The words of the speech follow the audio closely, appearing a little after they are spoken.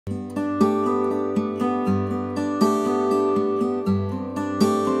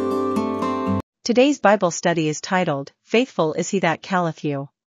Today's Bible study is titled, Faithful is He that Calleth You.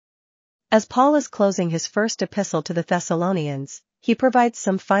 As Paul is closing his first epistle to the Thessalonians, he provides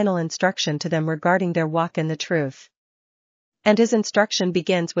some final instruction to them regarding their walk in the truth. And his instruction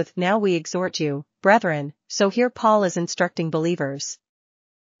begins with, Now we exhort you, brethren, so here Paul is instructing believers.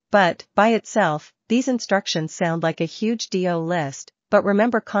 But, by itself, these instructions sound like a huge DO list, but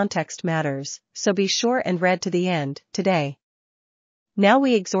remember context matters, so be sure and read to the end, today. Now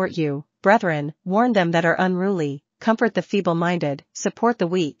we exhort you, brethren, warn them that are unruly, comfort the feeble-minded, support the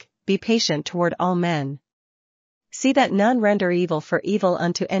weak, be patient toward all men. See that none render evil for evil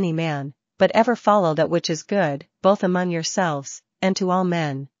unto any man, but ever follow that which is good, both among yourselves, and to all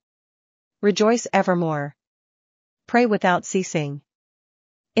men. Rejoice evermore. Pray without ceasing.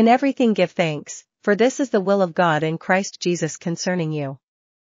 In everything give thanks, for this is the will of God in Christ Jesus concerning you.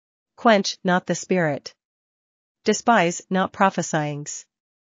 Quench not the spirit. Despise not prophesyings.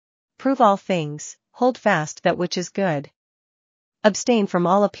 Prove all things, hold fast that which is good. Abstain from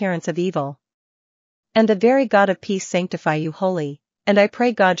all appearance of evil. And the very God of peace sanctify you wholly, and I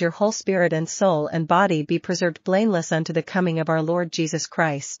pray God your whole spirit and soul and body be preserved blameless unto the coming of our Lord Jesus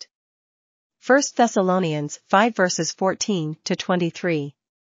Christ. 1 Thessalonians 5 verses 14 to 23.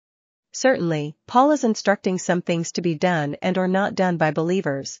 Certainly, Paul is instructing some things to be done and or not done by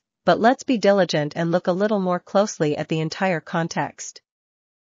believers, but let's be diligent and look a little more closely at the entire context.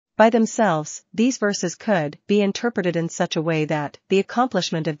 By themselves, these verses could be interpreted in such a way that the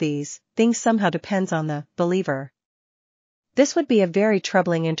accomplishment of these things somehow depends on the believer. This would be a very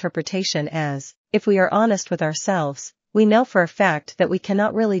troubling interpretation as, if we are honest with ourselves, we know for a fact that we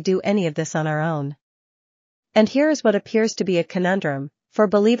cannot really do any of this on our own. And here is what appears to be a conundrum, for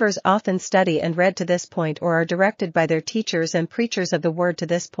believers often study and read to this point or are directed by their teachers and preachers of the word to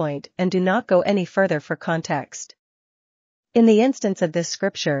this point and do not go any further for context. In the instance of this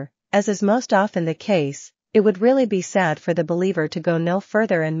scripture, as is most often the case, it would really be sad for the believer to go no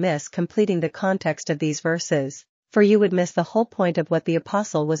further and miss completing the context of these verses, for you would miss the whole point of what the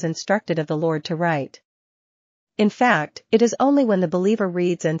apostle was instructed of the Lord to write. In fact, it is only when the believer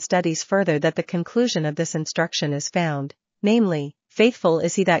reads and studies further that the conclusion of this instruction is found, namely, Faithful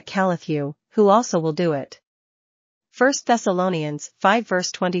is he that calleth you, who also will do it. 1 Thessalonians 5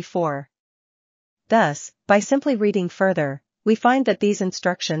 verse 24. Thus, by simply reading further, we find that these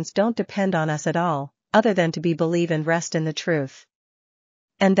instructions don't depend on us at all, other than to believe and rest in the truth.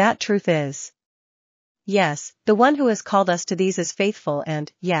 And that truth is, yes, the one who has called us to these is faithful, and,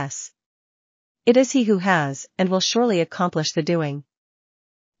 yes, it is he who has, and will surely accomplish the doing.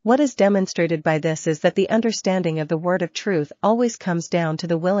 What is demonstrated by this is that the understanding of the word of truth always comes down to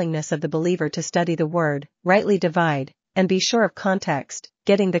the willingness of the believer to study the word, rightly divide, and be sure of context,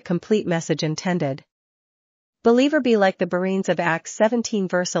 getting the complete message intended. Believer, be like the Bereans of Acts 17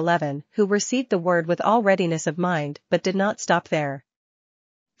 verse 11, who received the word with all readiness of mind but did not stop there.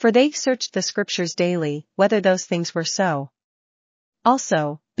 For they searched the scriptures daily, whether those things were so.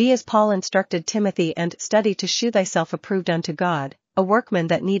 Also, be as Paul instructed Timothy, and study to shew thyself approved unto God, a workman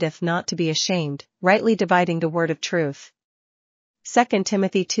that needeth not to be ashamed, rightly dividing the word of truth. 2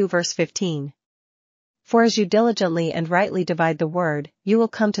 Timothy 2 verse 15. For as you diligently and rightly divide the word, you will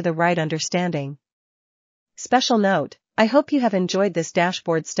come to the right understanding. Special note, I hope you have enjoyed this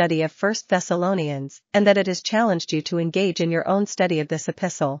dashboard study of 1 Thessalonians, and that it has challenged you to engage in your own study of this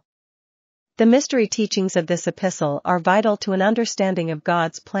epistle. The mystery teachings of this epistle are vital to an understanding of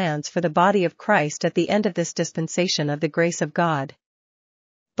God's plans for the body of Christ at the end of this dispensation of the grace of God.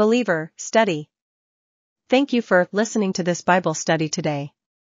 Believer, study. Thank you for listening to this Bible study today.